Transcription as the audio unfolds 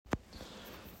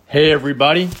Hey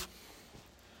everybody,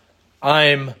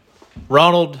 I'm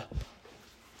Ronald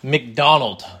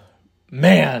McDonald.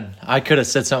 Man, I could have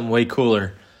said something way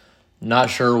cooler. Not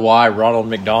sure why Ronald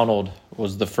McDonald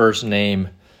was the first name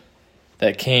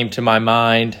that came to my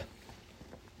mind.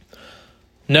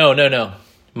 No.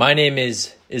 My name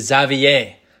is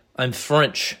Xavier. I'm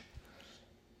French.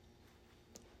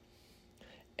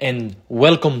 And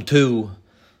welcome to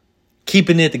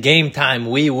Keeping It Game Time,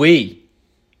 oui.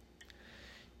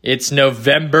 It's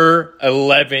November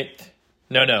 11th.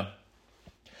 No.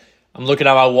 I'm looking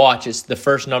at my watch. It's the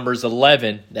first number is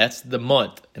 11. That's the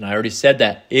month. And I already said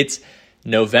that. It's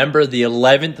November the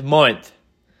 11th month.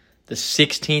 The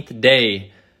 16th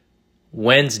day.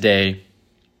 Wednesday.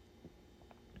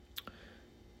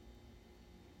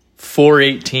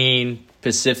 4:18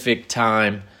 Pacific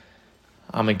time.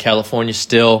 I'm in California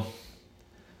still.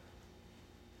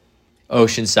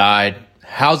 Oceanside.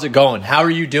 How's it going? How are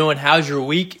you doing? How's your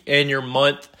week and your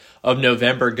month of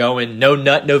November going? No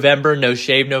nut November, no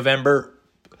shave November.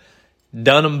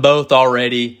 Done them both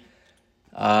already.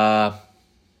 So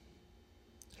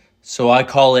I'm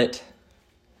going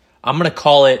to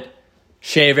call it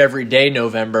Shave Every Day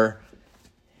November.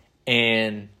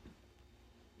 And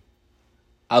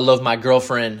I love my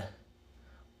girlfriend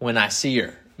when I see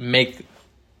her.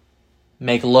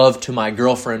 Make love to my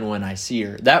girlfriend when I see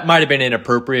her. That might have been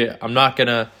inappropriate. I'm not going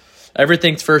to...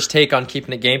 Everything's first take on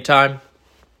Keeping It Game Time.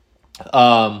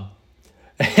 And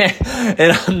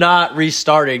I'm not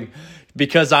restarting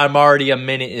because I'm already a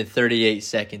minute and 38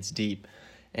 seconds deep.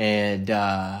 And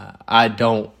I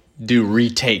don't do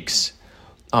retakes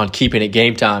on Keeping It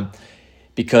Game Time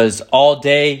because all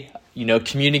day,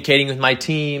 communicating with my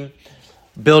team,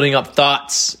 building up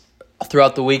thoughts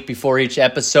throughout the week before each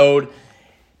episode.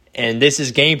 And this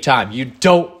is game time. You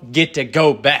don't get to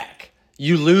go back.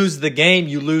 You lose the game,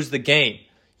 you lose the game.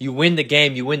 You win the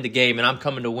game, you win the game. And I'm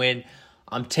coming to win.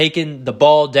 I'm taking the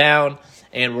ball down,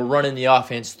 and we're running the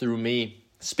offense through me.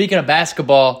 Speaking of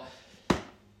basketball,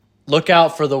 look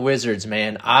out for the Wizards,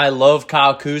 man. I love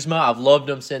Kyle Kuzma. I've loved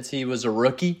him since he was a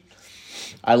rookie.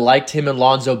 I liked him and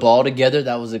Lonzo Ball together.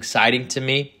 That was exciting to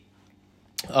me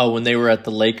when they were at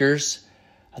the Lakers.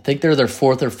 I think they're their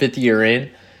fourth or fifth year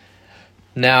in.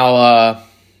 Now,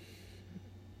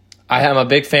 I am a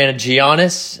big fan of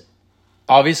Giannis,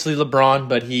 obviously LeBron,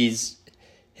 but his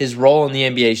role in the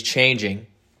NBA is changing.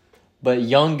 But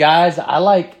young guys, I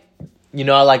like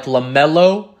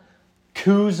LaMelo,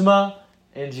 Kuzma,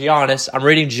 and Giannis. I'm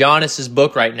reading Giannis's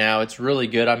book right now. It's really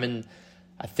good. I'm in,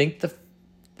 I think, the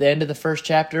end of the first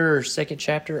chapter or second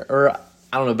chapter, or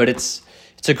I don't know, but it's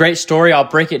a great story. I'll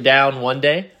break it down one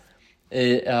day.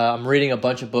 I'm reading a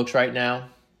bunch of books right now.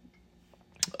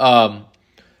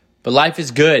 But life is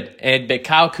good. But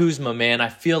Kyle Kuzma, man, I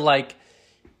feel like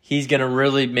he's going to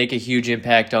really make a huge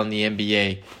impact on the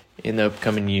NBA in the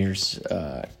upcoming years.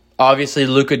 Obviously,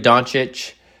 Luka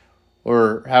Doncic,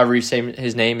 or however you say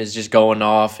his name, is just going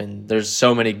off, and there's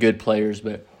so many good players.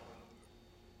 But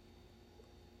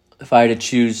if I had to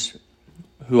choose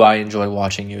who I enjoy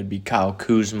watching, it would be Kyle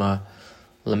Kuzma,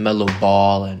 LaMelo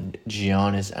Ball, and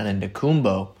Giannis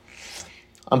Antetokounmpo.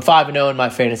 I'm 5-0 in my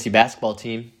fantasy basketball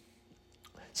team.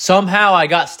 Somehow I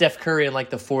got Steph Curry in like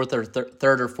the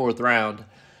third or fourth round.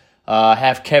 I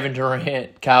have Kevin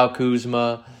Durant, Kyle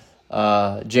Kuzma,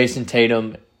 Jason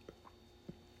Tatum,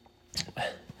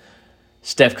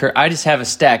 Steph Curry. I just have a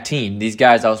stacked team. These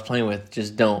guys I was playing with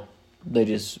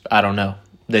I don't know.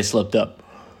 They slipped up.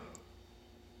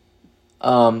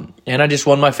 And I just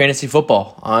won my fantasy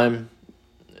football. I'm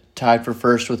tied for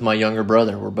first with my younger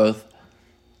brother.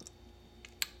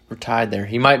 We're tied there.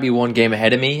 He might be one game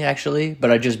ahead of me, actually, but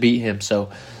I just beat him. So,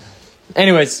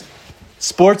 anyways,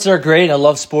 sports are great. I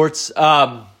love sports.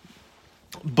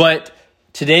 But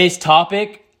today's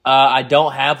topic, I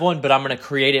don't have one, but I'm going to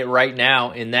create it right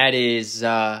now, and that is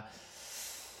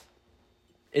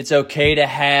it's okay to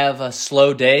have a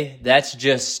slow day. That's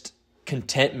just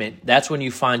contentment. That's when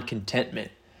you find contentment.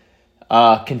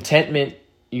 Contentment,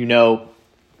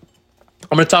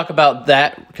 I'm going to talk about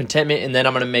that, contentment, and then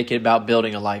I'm going to make it about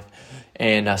building a life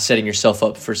and setting yourself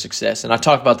up for success. And I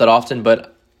talk about that often,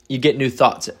 but you get new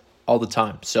thoughts all the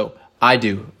time. So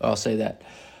I'll say that.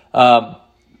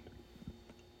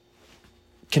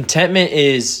 Contentment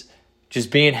is just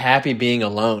being happy being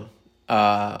alone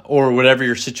or whatever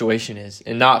your situation is,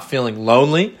 and not feeling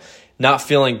lonely, not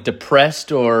feeling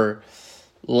depressed or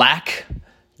lack.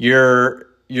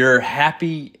 You're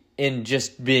happy in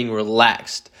just being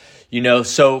relaxed.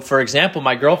 So for example,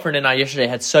 my girlfriend and I yesterday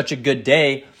had such a good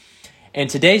day, and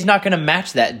today's not going to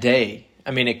match that day.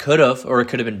 I mean, it could have, or it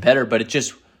could have been better, but it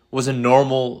just was a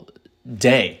normal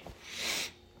day.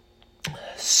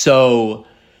 So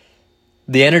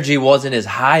the energy wasn't as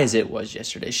high as it was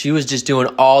yesterday. She was just doing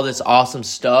all this awesome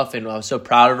stuff, and I was so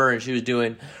proud of her, and she was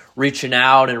reaching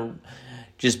out and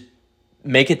just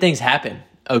making things happen,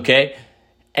 okay?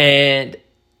 And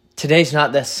today's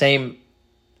not the same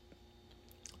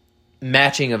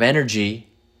matching of energy,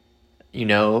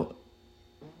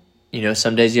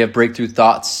 some days you have breakthrough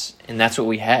thoughts, and that's what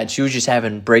we had. She was just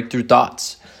having breakthrough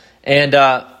thoughts. And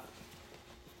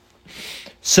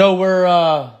so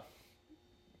we're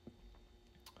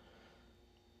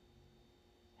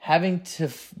having to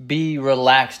be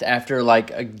relaxed after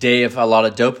like a day of a lot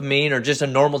of dopamine, or just a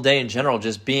normal day in general,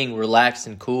 just being relaxed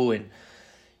and cool and,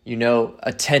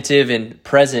 attentive and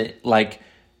present, like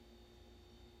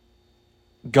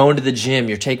going to the gym,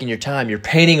 you're taking your time, you're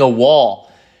painting a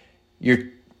wall, you're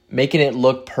making it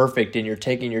look perfect, and you're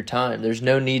taking your time. There's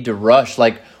no need to rush.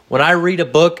 Like when I read a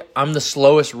book, I'm the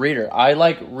slowest reader. I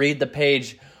read the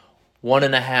page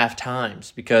 1.5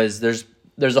 times because there's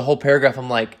a whole paragraph. I'm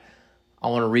like, I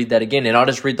want to read that again, and I'll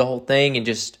just read the whole thing and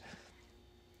just,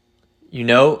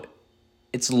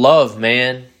 it's love,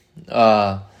 man.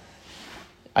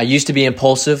 I used to be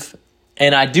impulsive,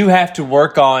 and I do have to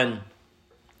work on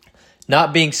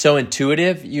not being so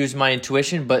intuitive, use my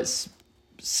intuition, but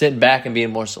sitting back and being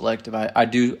more selective. I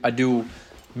do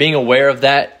being aware of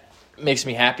that makes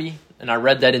me happy. And I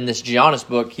read that in this Giannis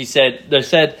book. They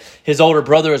said his older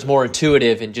brother was more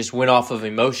intuitive and just went off of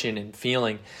emotion and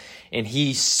feeling, and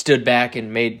he stood back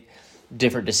and made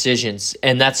different decisions.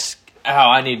 And that's how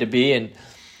I need to be. And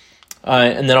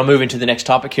then I'll move into the next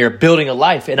topic here, building a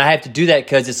life. And I have to do that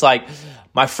because it's like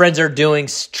my friends are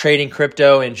trading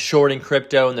crypto and shorting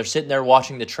crypto, and they're sitting there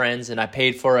watching the trends. And I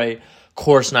paid for a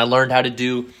course, and I learned how to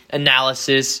do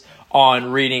analysis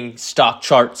on reading stock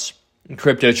charts and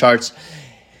crypto charts.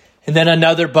 And then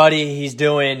another buddy, he's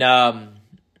doing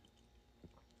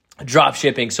drop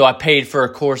shipping. So I paid for a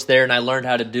course there, and I learned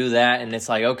how to do that. And it's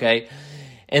like, okay.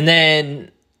 And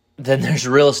then there's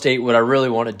real estate, what I really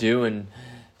want to do. And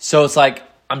so it's like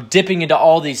I'm dipping into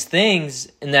all these things,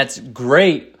 and that's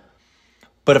great.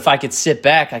 But if I could sit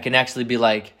back, I can actually be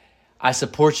like, I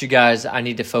support you guys. I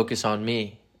need to focus on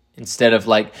me. Instead of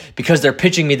because they're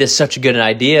pitching me this such a good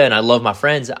idea, and I love my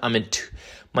friends,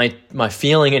 my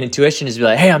feeling and intuition is to be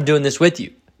like, hey, I'm doing this with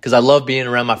you because I love being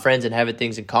around my friends and having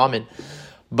things in common.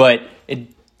 But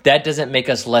that doesn't make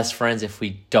us less friends if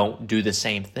we don't do the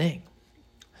same thing.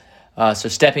 So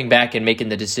stepping back and making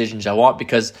the decisions I want,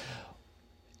 because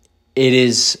it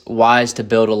is wise to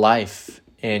build a life,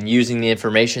 and using the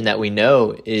information that we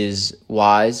know is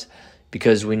wise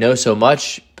because we know so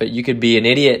much, but you could be an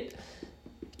idiot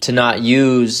to not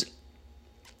use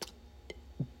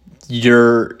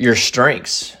your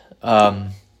strengths.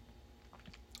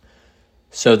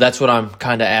 So that's what I'm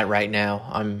kind of at right now.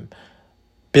 I'm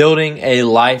building a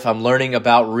life. I'm learning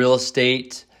about real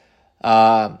estate,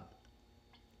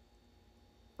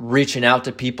 reaching out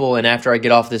to people. And after I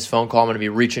get off this phone call, I'm going to be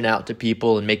reaching out to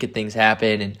people and making things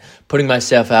happen and putting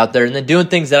myself out there, and then doing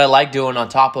things that I like doing on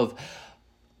top of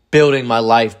building my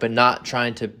life, but not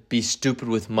trying to be stupid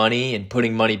with money. And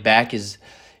putting money back is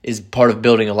part of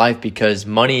building a life, because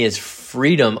money is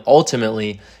freedom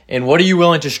ultimately. And what are you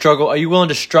willing to struggle? Are you willing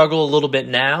to struggle a little bit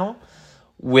now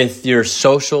with your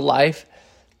social life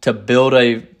to build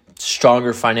a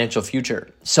stronger financial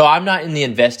future? So I'm not in the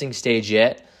investing stage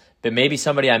yet, but maybe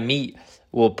somebody I meet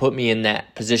will put me in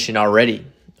that position already,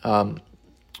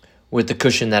 with the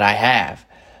cushion that I have.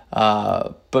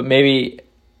 But maybe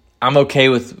I'm okay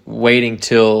with waiting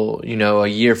till, a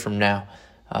year from now.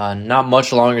 Not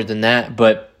much longer than that,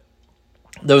 but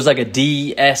there was like a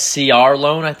DSCR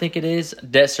loan, I think it is,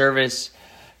 debt service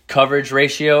coverage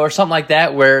ratio or something like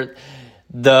that, where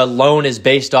the loan is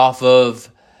based off of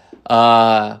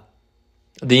the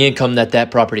income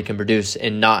that property can produce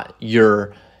and not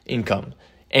your income.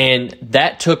 And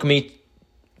that took me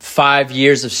 5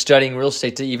 years of studying real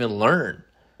estate to even learn.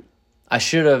 I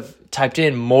should have typed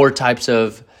in more types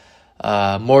of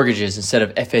mortgages instead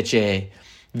of FHA,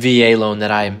 VA loan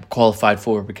that I'm qualified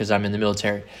for because I'm in the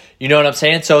military. You know what I'm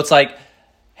saying? So it's like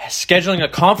scheduling a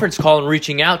conference call and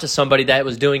reaching out to somebody that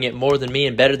was doing it more than me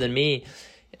and better than me,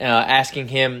 asking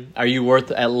him, are you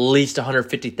worth at least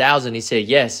 $150,000? He said,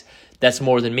 yes, that's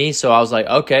more than me. So I was like,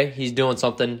 okay, he's doing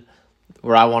something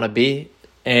where I want to be.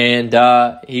 And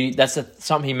that's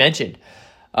something he mentioned.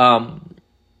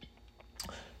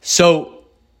 So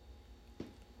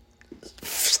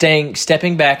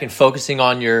stepping back and focusing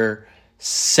on your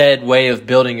said way of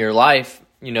building your life,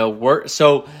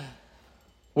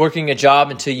 working a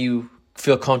job until you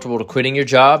feel comfortable to quitting your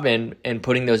job and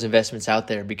putting those investments out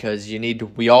there, because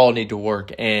we all need to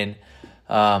work. And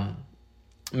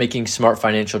making smart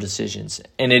financial decisions.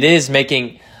 And it is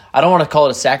making, I don't want to call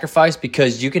it a sacrifice,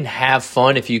 because you can have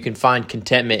fun if you can find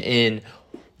contentment in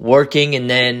working and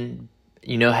then,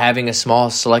 having a small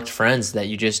select friends that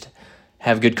you just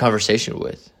have good conversation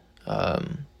with.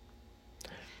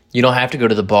 You don't have to go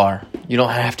to the bar. You don't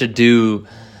have to do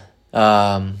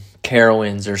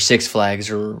Carowinds or Six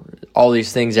Flags or all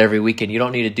these things every weekend. You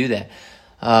don't need to do that.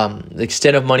 The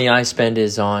extent of money I spend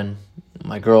is on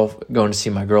going to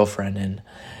see my girlfriend, and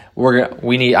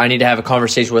I need to have a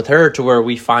conversation with her to where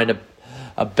we find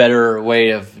a better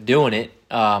way of doing it.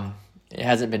 It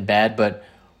hasn't been bad, but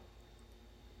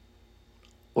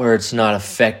where it's not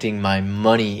affecting my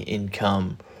money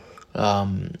income,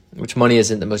 which money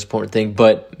isn't the most important thing,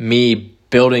 but me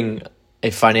building a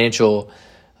financial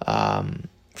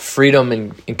freedom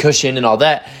and cushion and all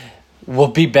that will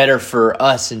be better for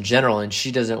us in general. And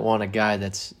she doesn't want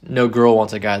no girl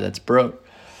wants a guy that's broke.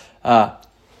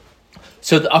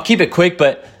 So I'll keep it quick,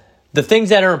 but the things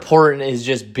that are important is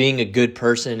just being a good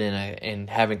person and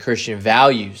having Christian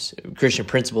values, Christian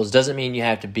principles. Doesn't mean you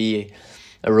have to be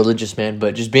a religious man,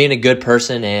 but just being a good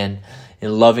person and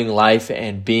loving life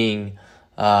and being,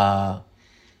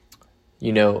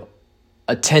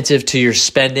 attentive to your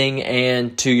spending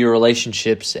and to your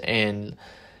relationships and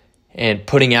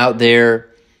putting out there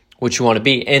what you want to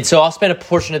be. And so I'll spend a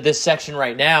portion of this section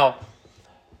right now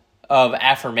of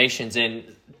affirmations and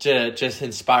to just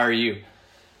inspire you.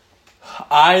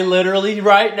 I literally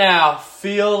right now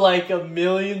feel like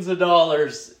millions of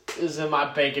dollars is in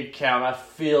my bank account. I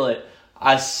feel it.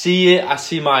 I see it. I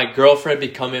see my girlfriend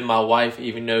becoming my wife,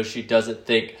 even though she doesn't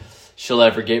think she'll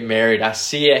ever get married. I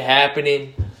see it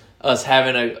happening. Us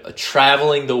having a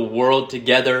traveling the world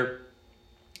together,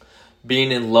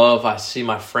 being in love. I see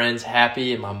my friends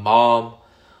happy, and my mom,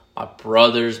 my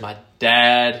brothers, my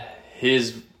dad,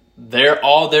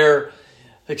 all their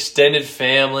extended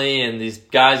family, and these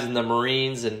guys in the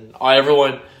Marines, and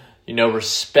everyone,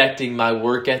 respecting my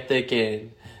work ethic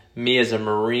and me as a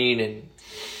Marine, and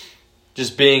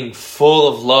just being full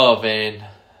of love and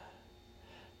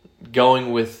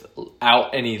going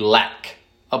without any lack,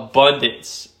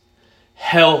 abundance,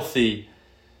 healthy,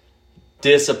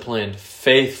 disciplined,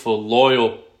 faithful,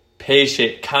 loyal,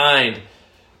 patient, kind,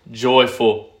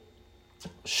 joyful,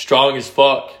 strong as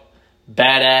fuck,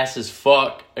 badass as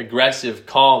fuck, aggressive,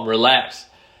 calm, relaxed,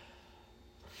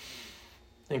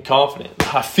 and confident.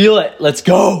 I feel it. Let's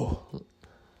go.